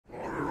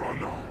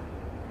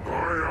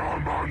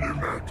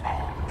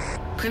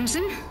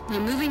Crimson,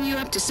 I'm moving you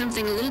up to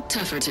something a little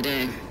tougher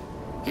today.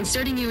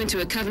 Inserting you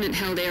into a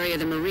Covenant-held area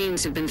the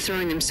Marines have been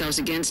throwing themselves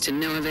against to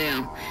no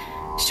avail.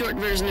 Short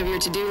version of your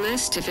to-do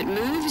list: if it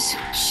moves,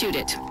 shoot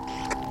it.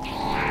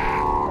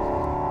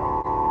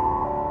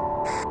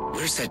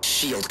 Where's that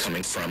shield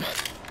coming from?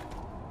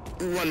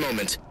 One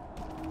moment.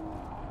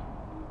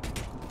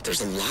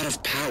 There's a lot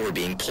of power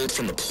being pulled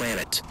from the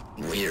planet.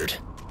 Weird.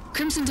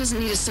 Crimson doesn't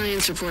need a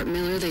science report,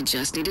 Miller. They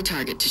just need a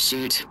target to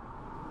shoot.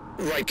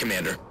 Right,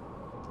 Commander.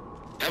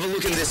 Have a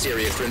look in this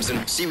area,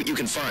 Crimson. See what you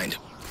can find.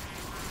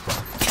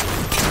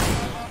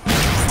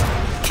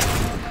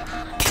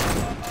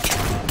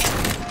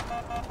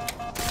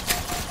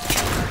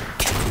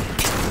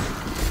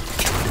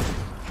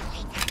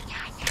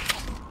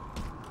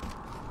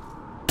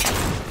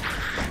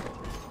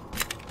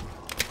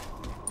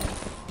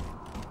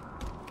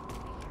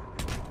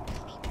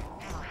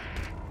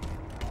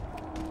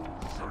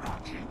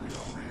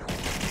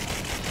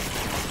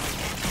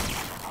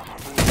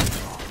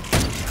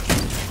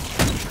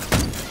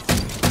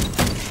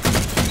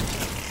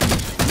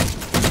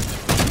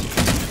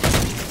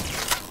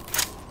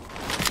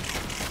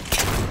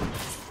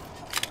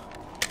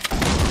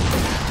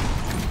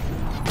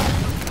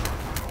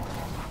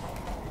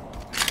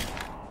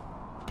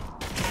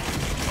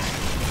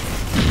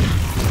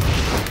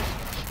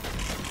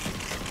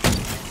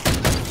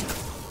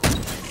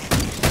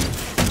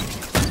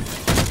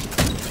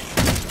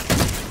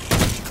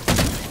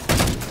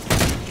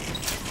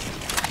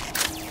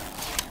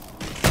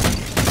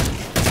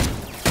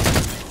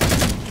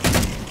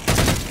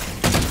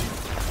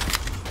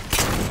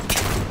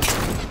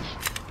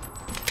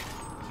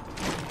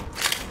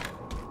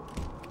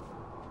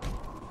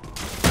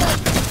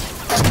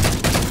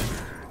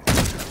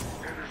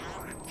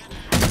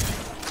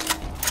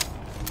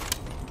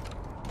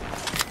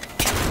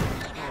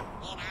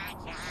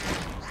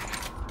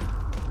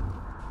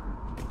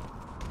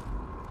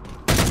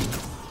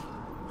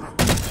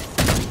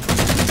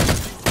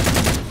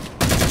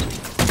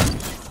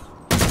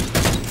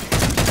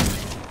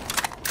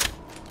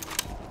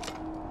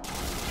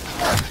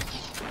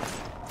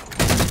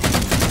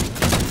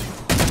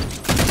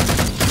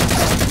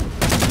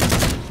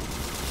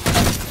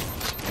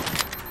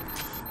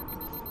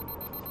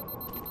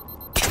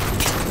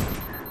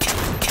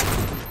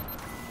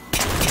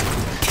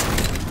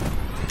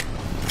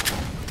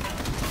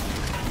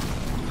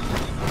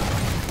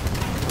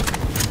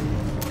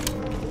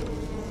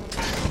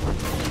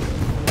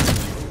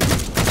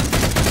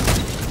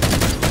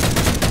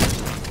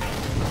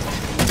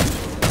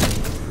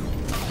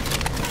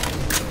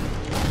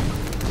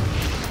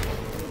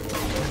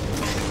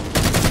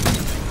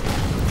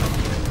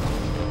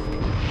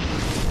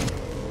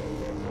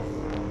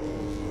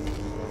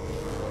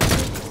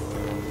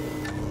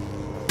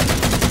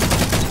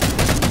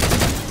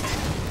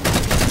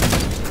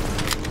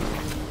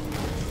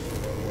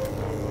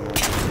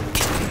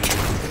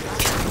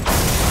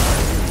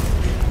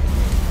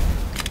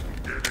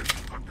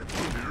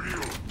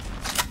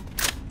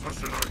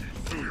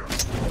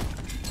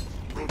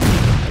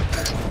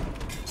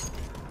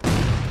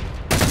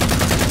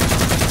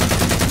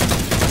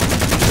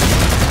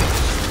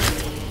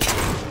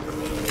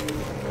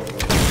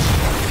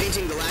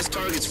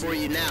 For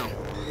you now.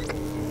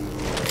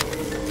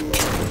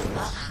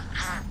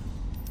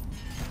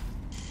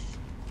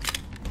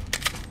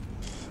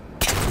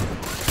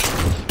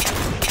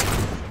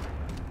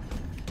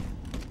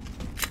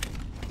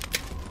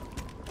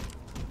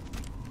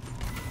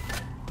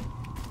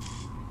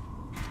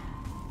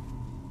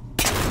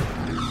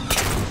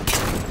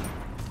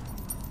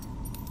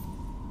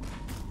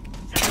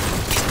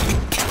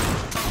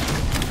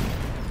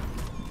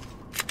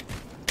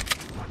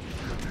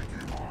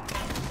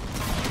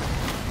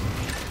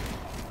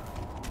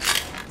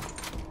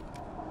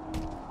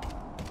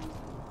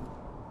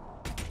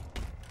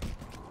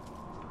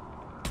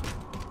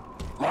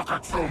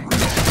 Rocket film.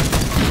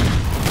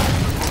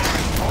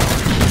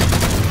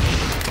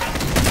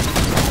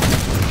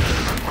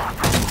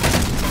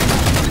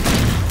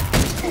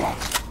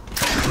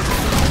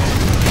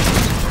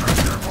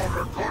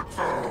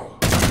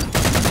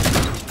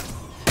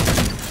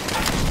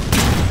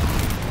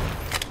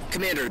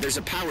 Commander, there's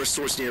a power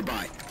source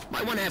nearby.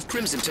 Might want to have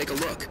Crimson take a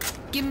look.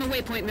 Give him a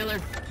waypoint, Miller.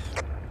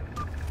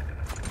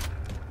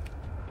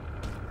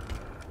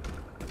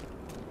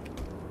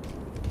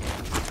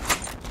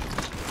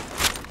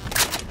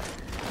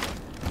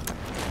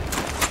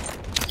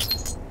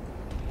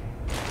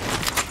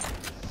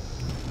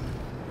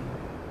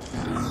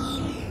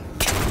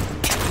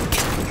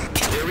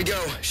 There we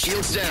go.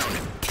 Shield's down.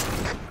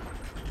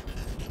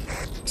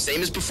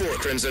 Same as before,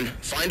 Crimson.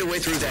 Find a way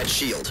through that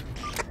shield.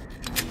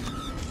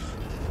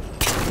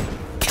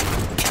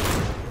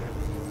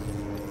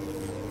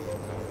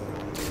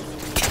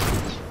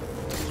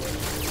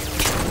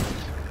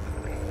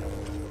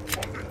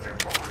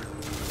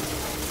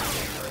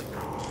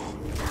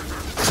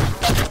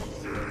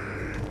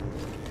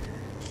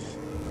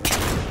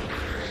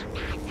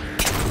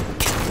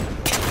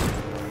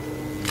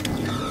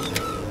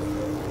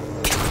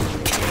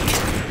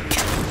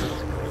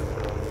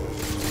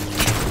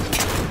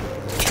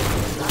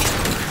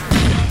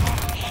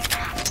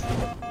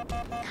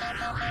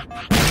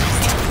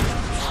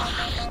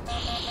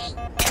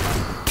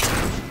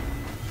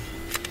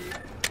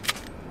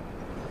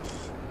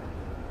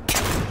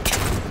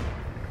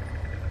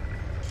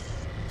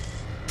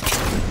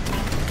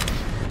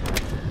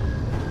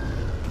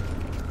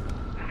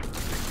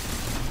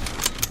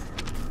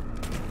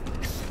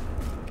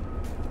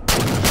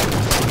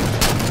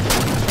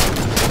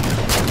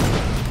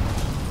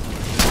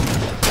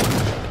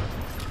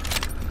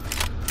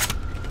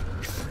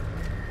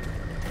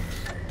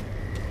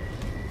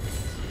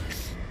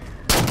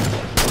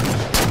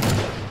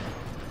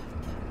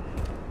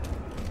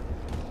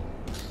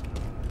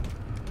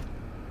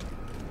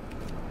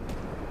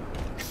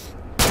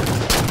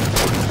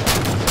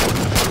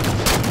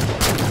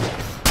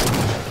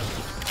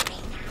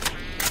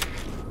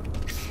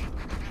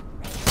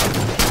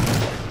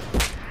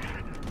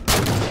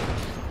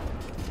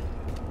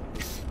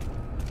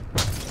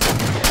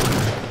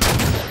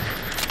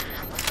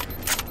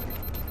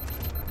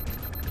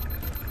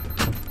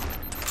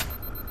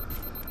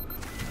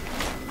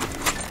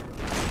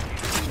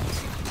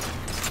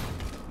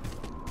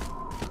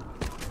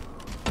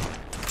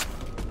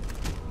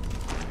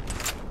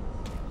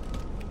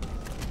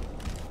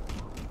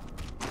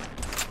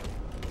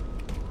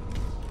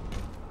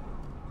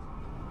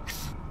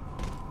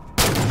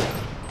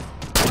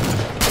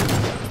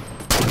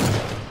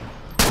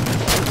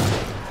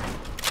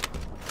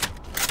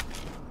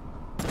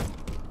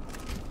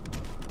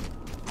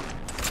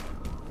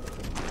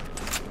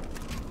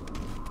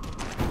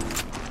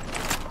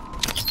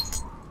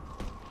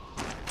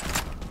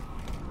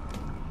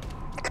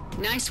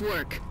 Nice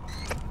work.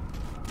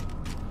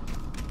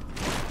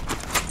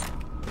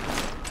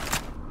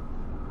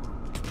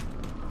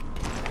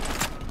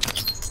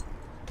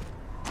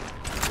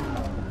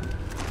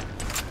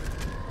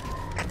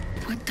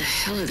 What the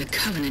hell are the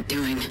Covenant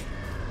doing?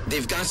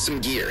 They've got some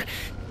gear.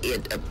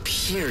 It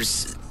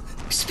appears...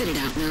 Spit it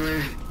out,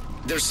 Miller.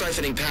 They're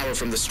siphoning power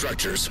from the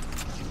structures.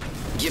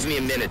 Give me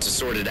a minute to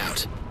sort it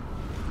out.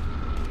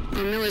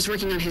 While Miller's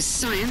working on his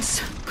science,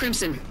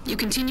 Crimson, you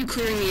continue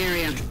clearing the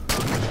area.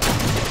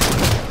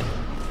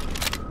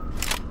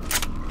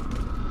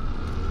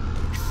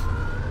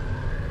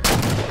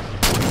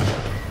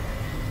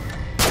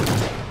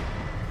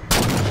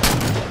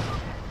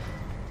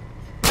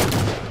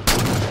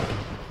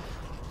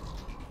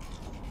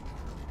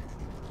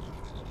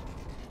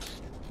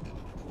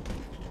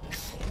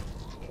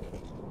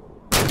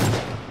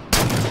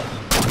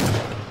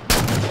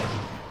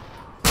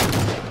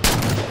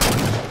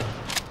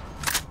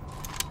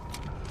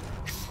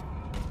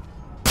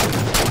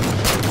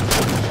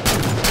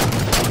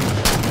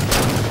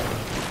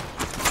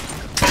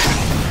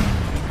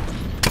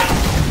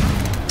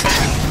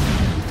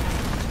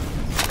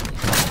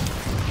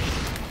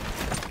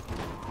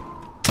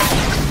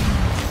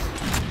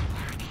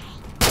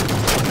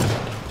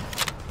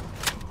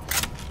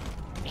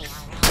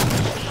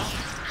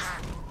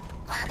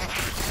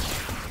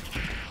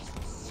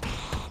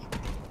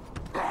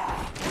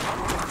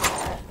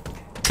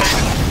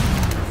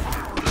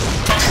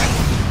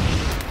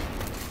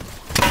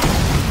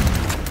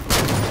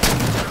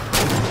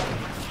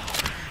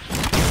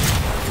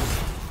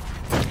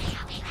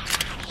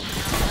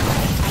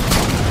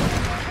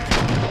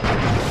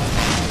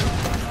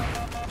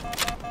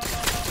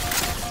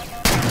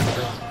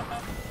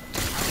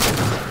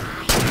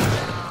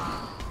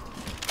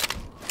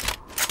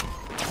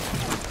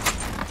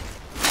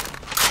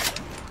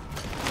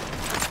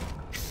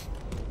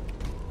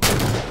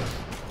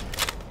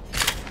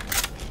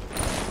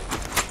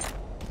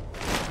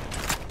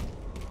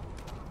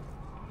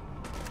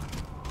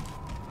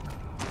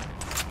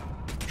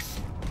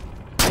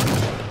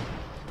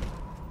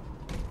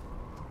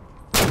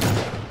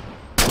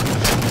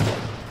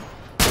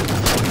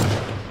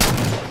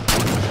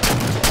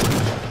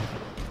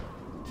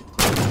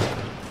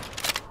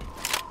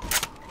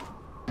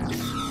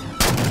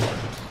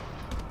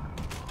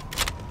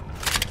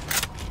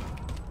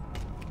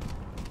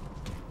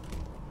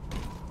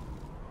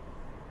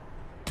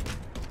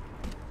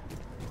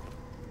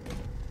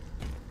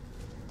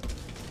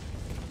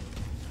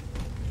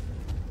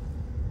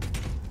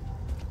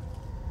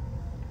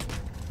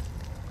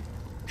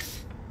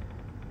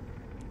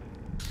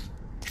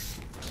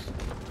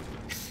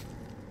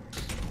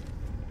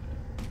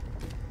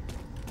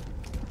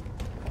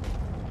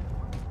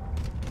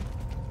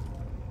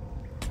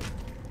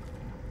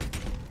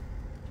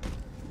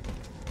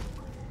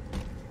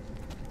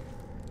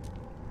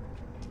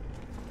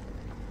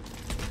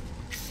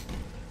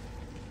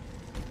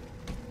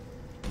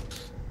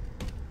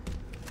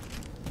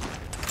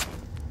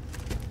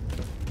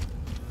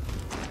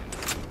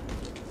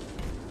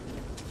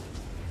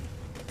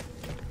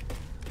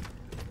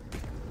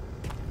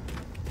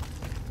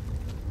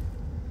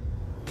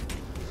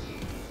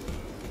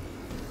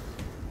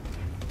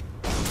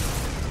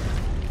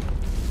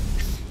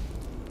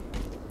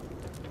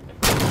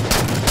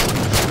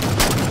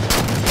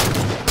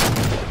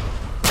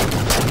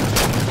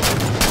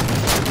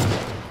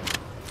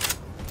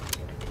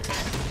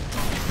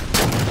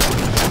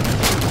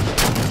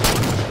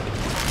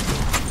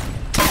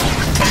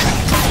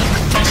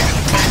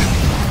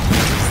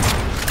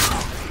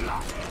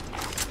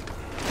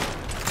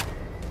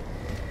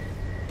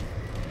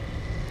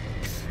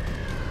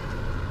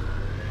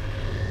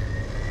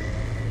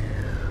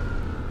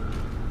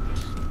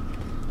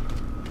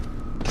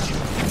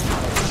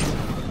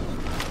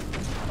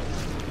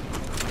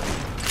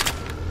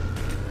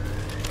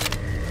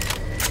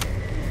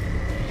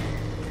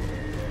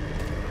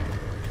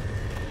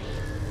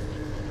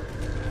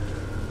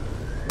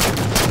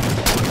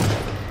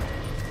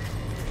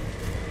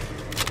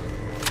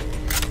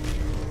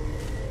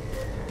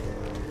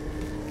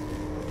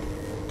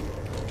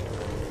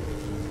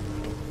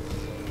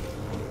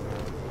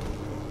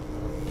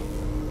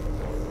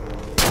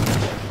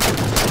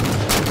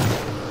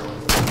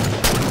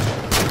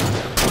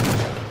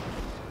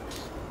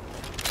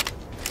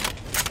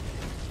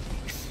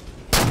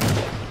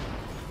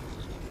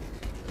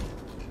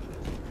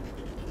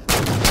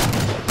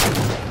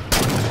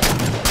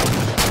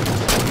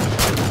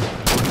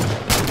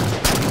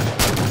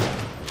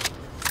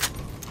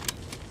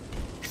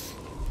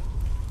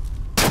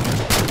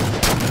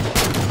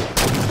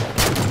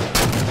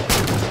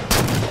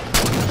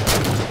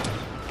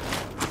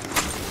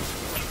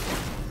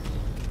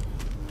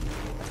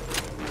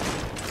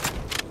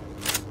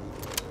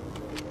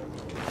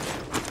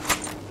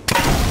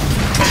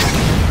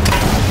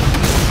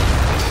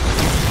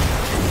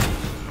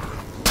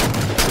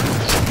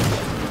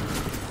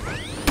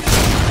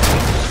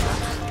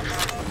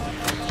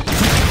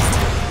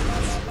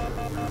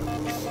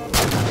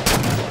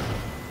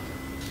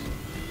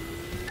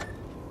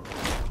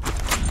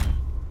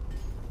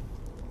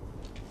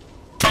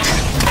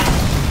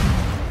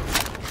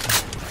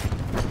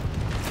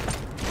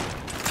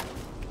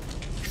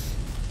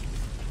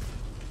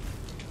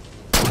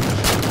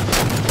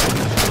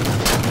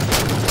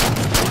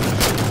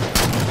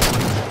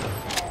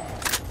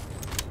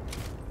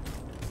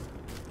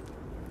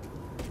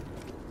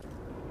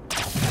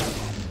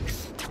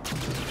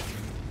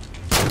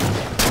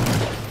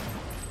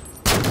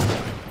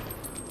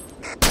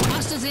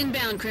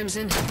 on,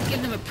 Crimson.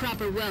 Give them a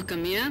proper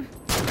welcome, yeah?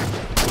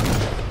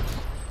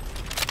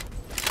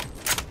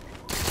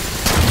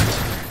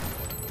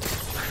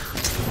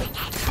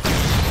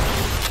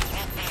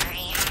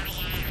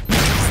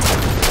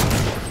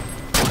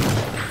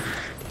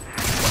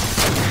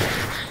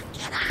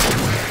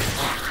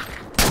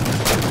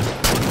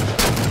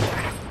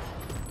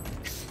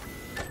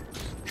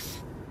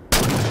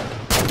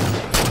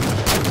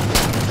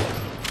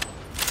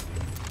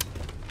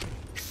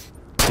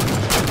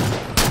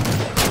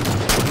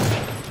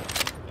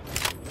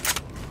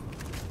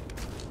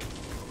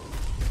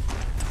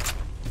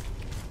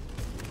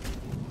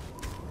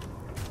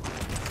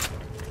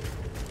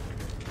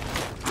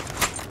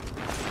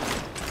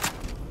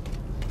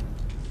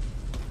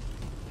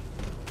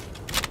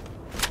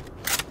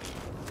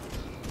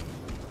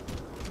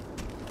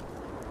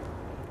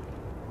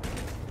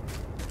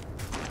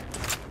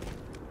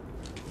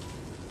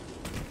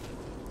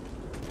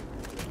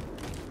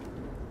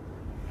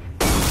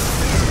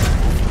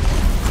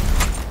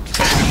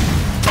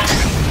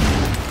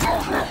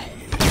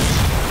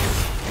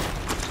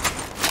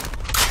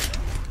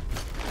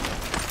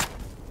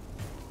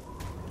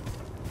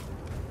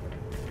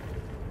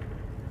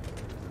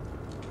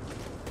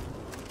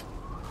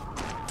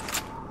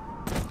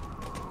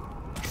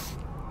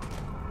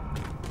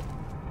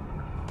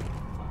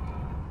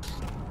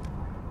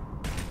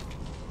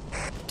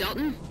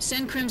 Dalton,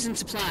 send Crimson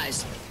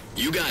supplies.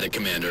 You got it,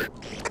 Commander.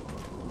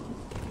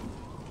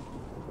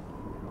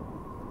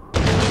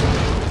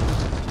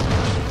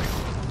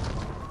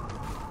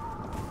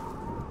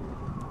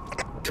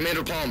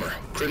 Commander Palmer,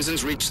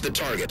 Crimson's reached the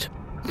target.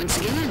 Once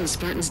again,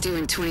 Spartans do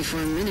in 24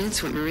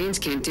 minutes what Marines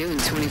can't do in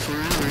 24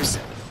 hours.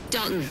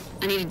 Dalton,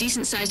 I need a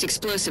decent-sized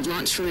explosive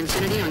launched from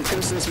Infinity on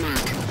Crimson's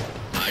mark.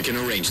 I can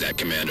arrange that,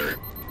 Commander.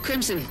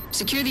 Crimson,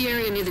 secure the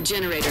area near the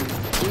generator.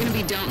 You're gonna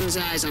be Dalton's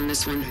eyes on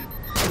this one.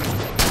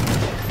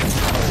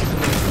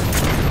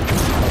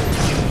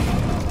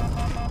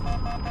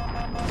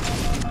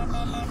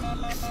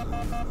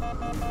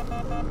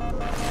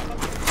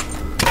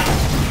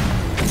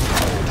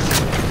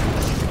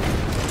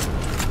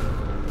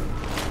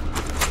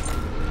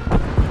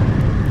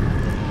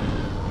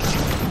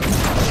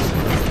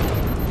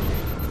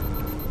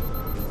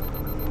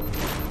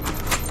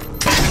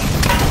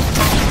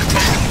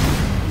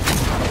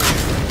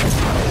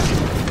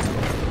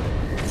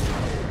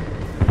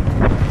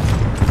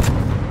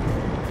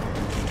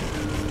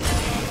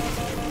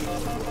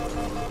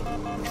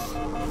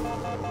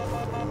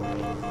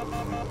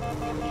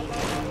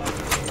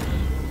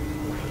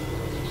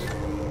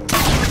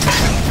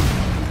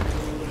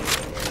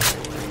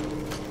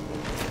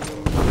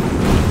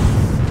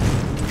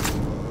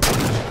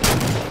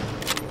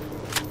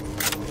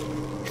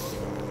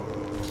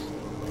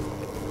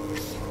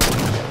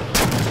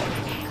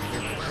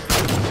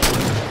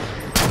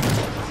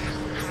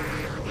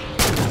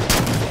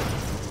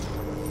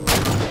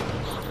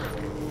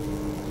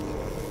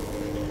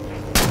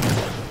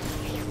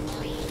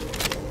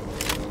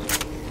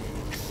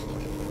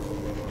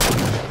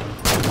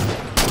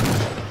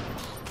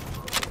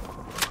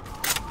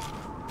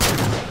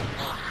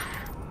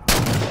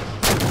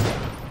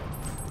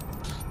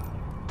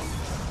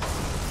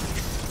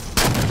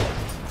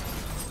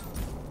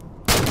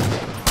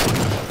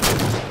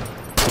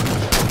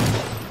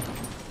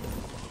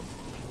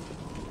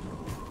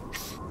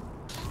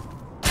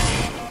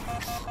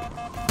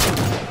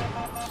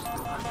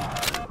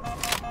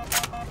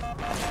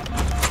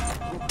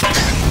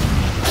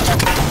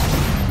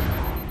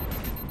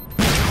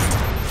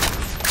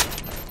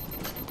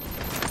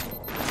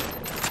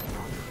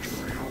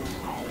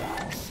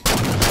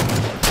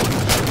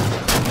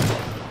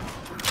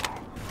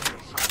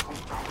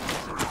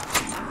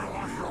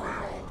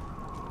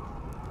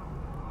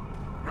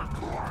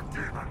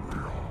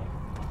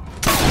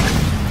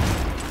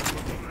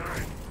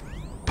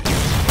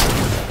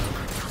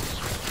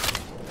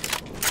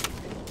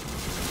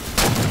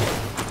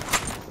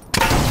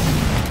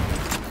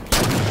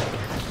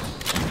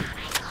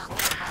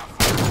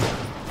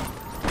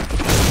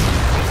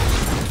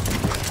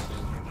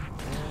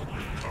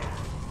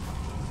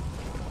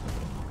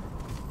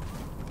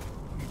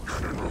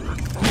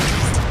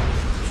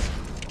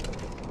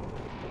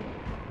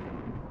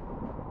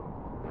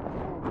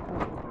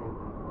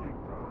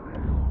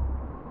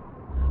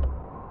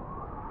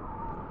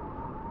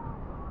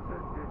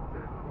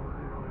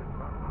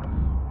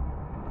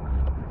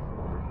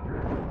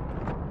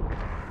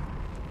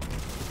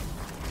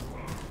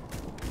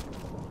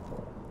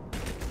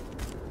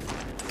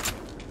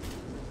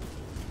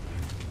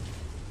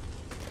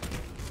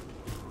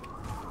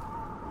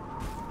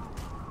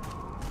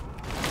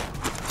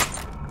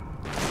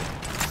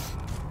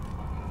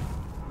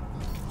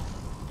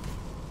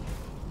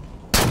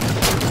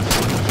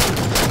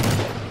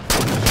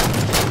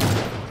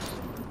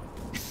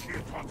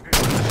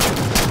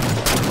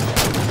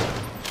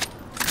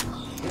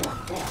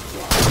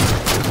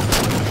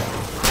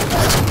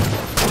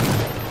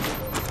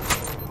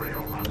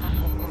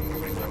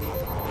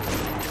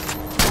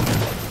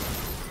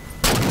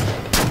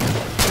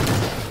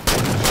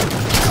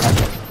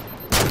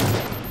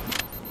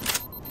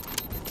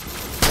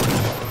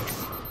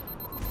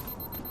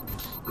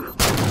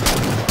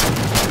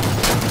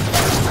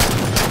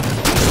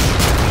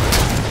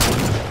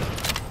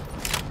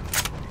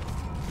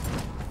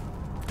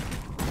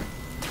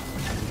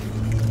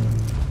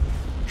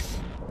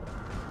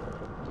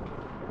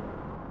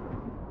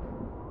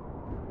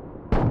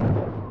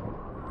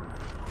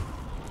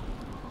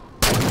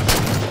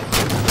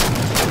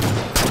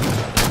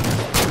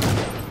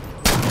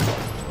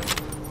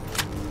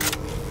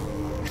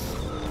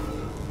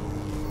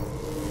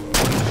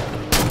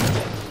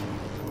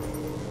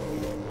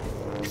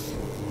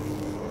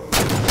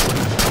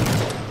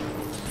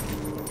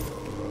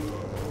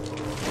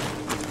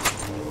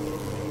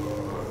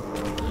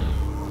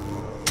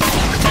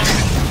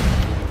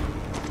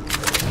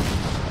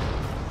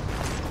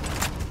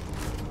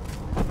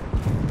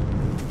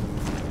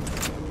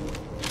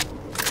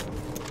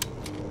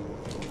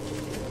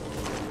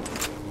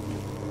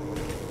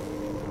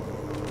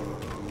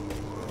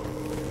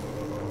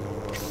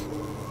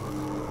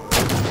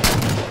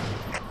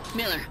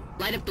 Miller,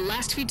 light up the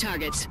last few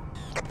targets.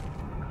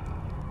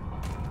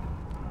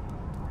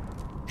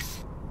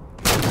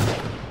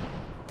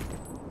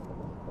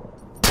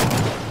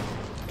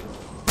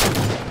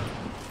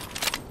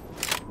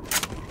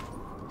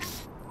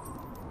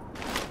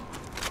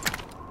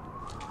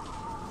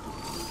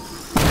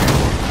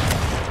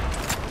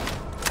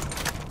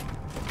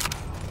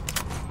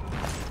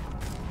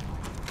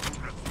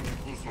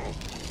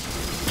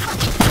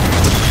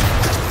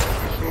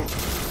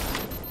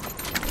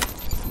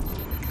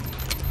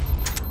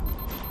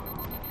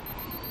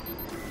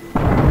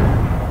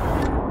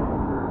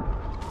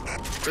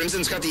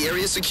 Crimson's got the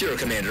area secure,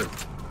 Commander.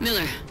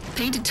 Miller,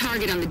 paint a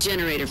target on the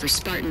generator for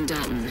Spartan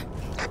Dalton.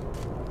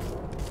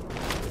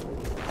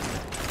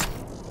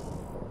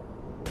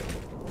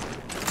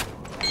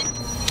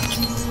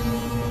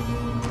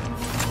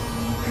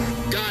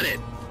 Got it.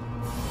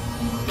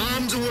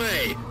 Bombs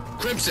away.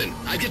 Crimson,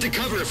 I'd get to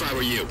cover if I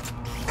were you.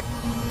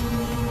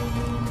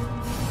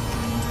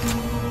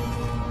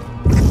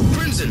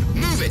 Crimson,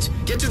 move it!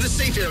 Get to the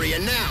safe area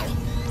now!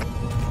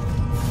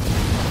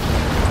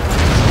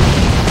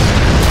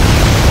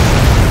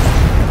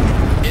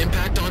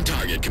 Impact on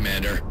target,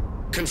 Commander.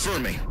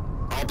 Confirming.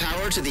 All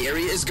power to the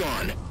area is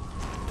gone.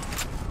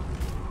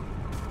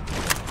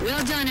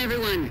 Well done,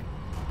 everyone.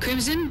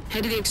 Crimson,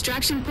 head to the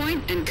extraction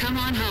point and come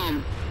on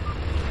home.